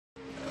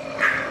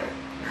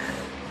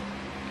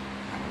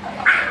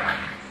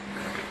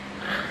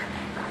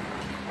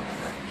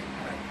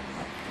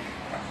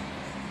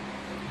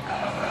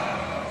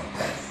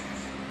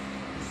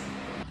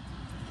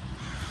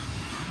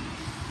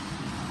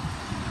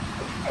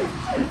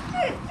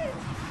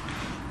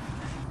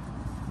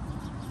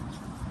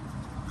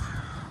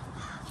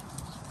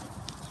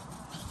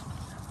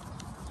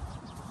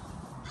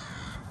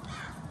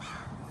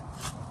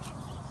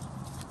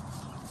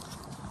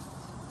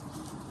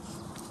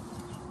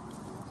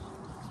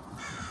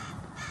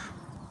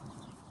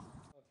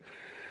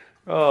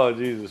Oh,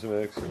 Jesus,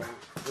 Max.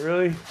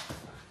 Really?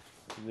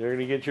 They're going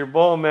to get your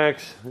ball,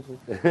 Max.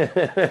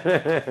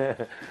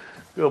 Good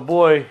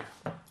boy.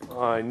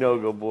 Oh, I know,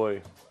 good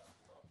boy.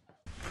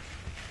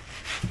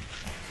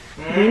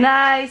 Be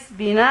nice,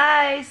 be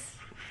nice.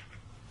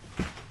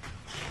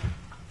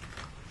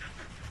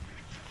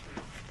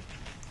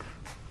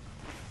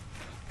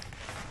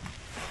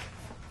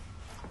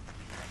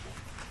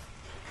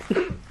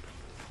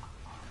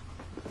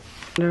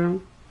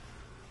 No.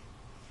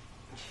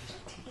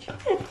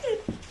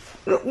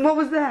 What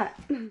was that?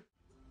 Betty,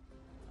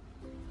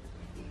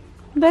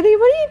 what are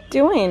you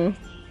doing?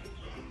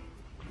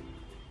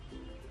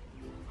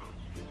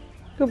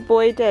 Good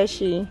boy,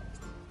 Dashi.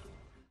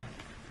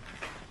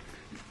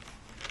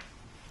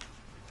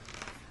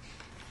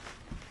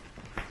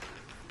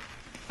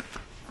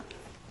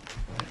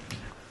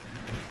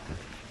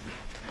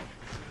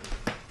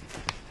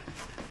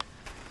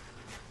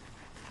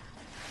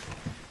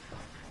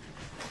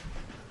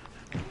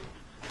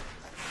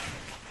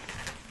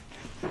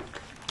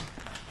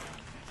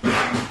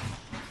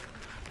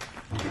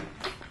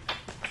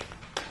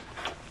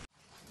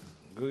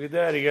 Go get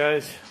daddy,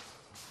 guys.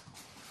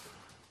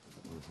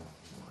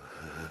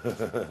 In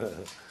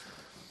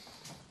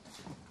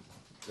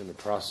the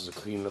process of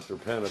cleaning up their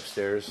pen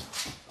upstairs.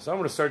 So I'm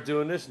going to start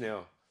doing this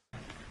now.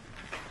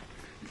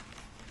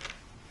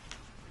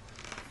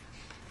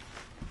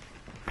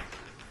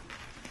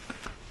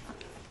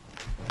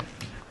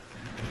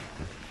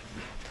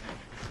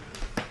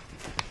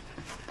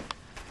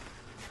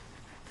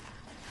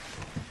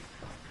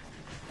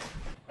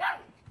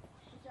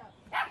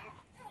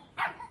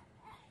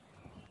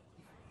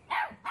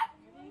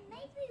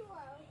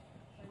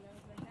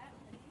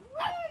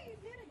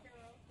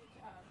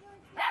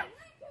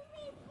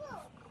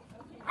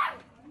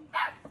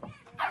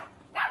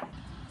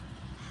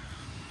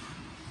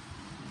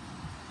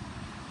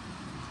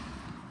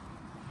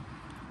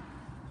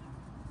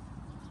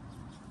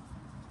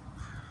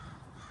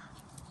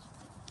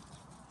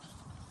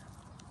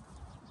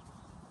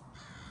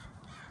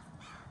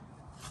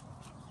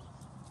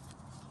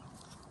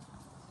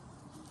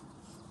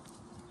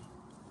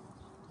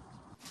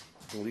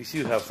 At least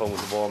you have fun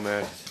with the ball,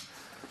 Max.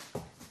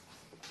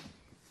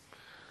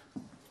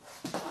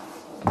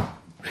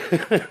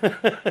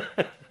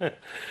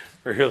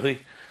 Really?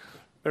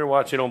 Better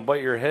watch it don't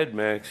bite your head,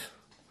 Max.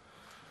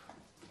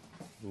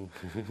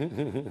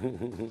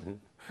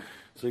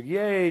 It's like,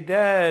 yay,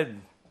 Dad.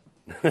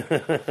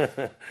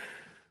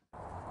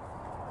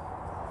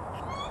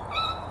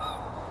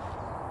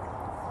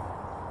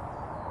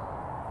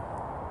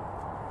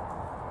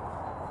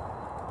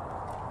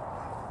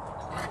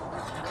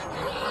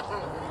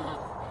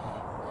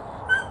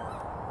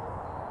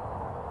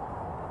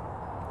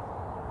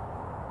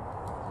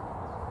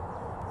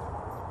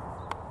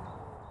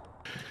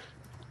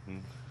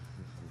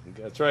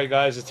 That's right,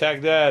 guys.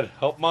 Attack Dad.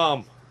 Help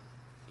Mom.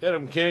 Get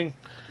him, King.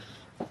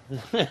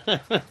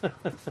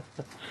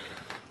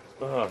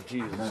 Oh,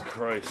 Jesus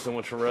Christ. So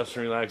much for rest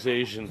and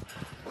relaxation.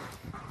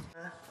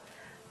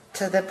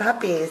 To the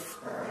puppies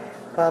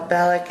while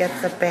Bella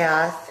gets a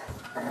bath.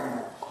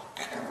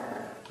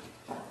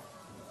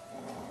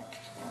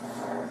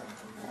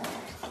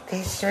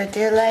 They sure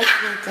do like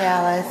you,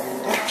 Dallas.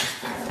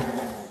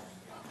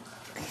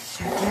 They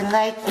sure do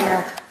like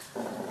you.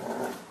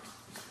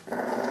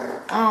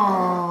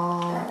 Aww.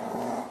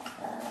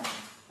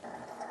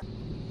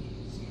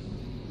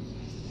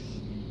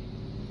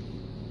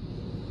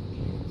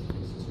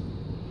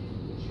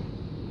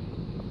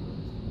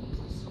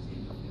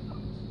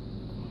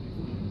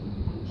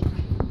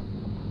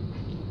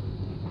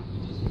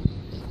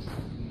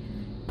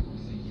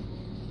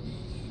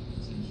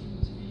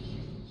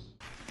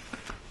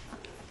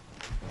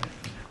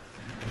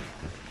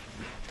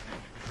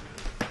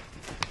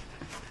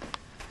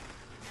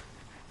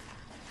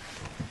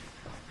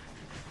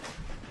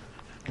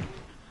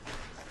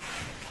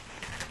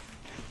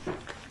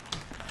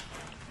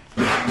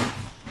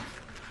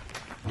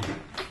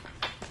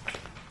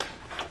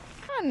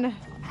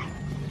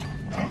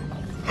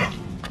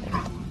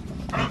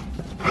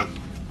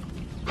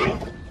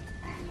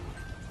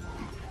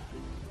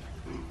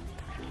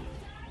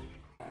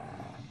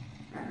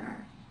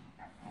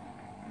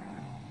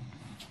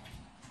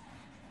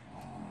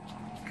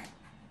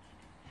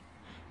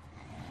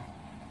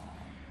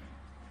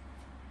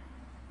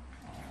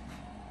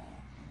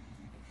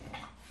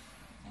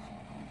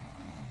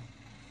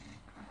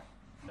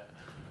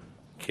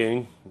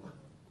 King.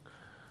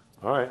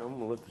 Alright, I'm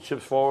gonna let the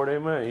chips fall where they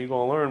may. You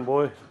gonna learn,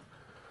 boy.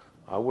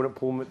 I wouldn't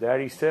pull him at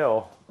Daddy's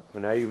tail.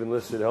 And now you've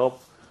enlisted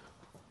help.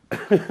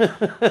 He's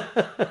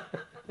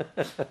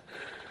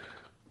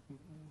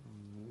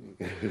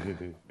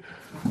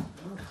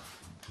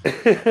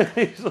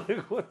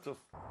like, what the f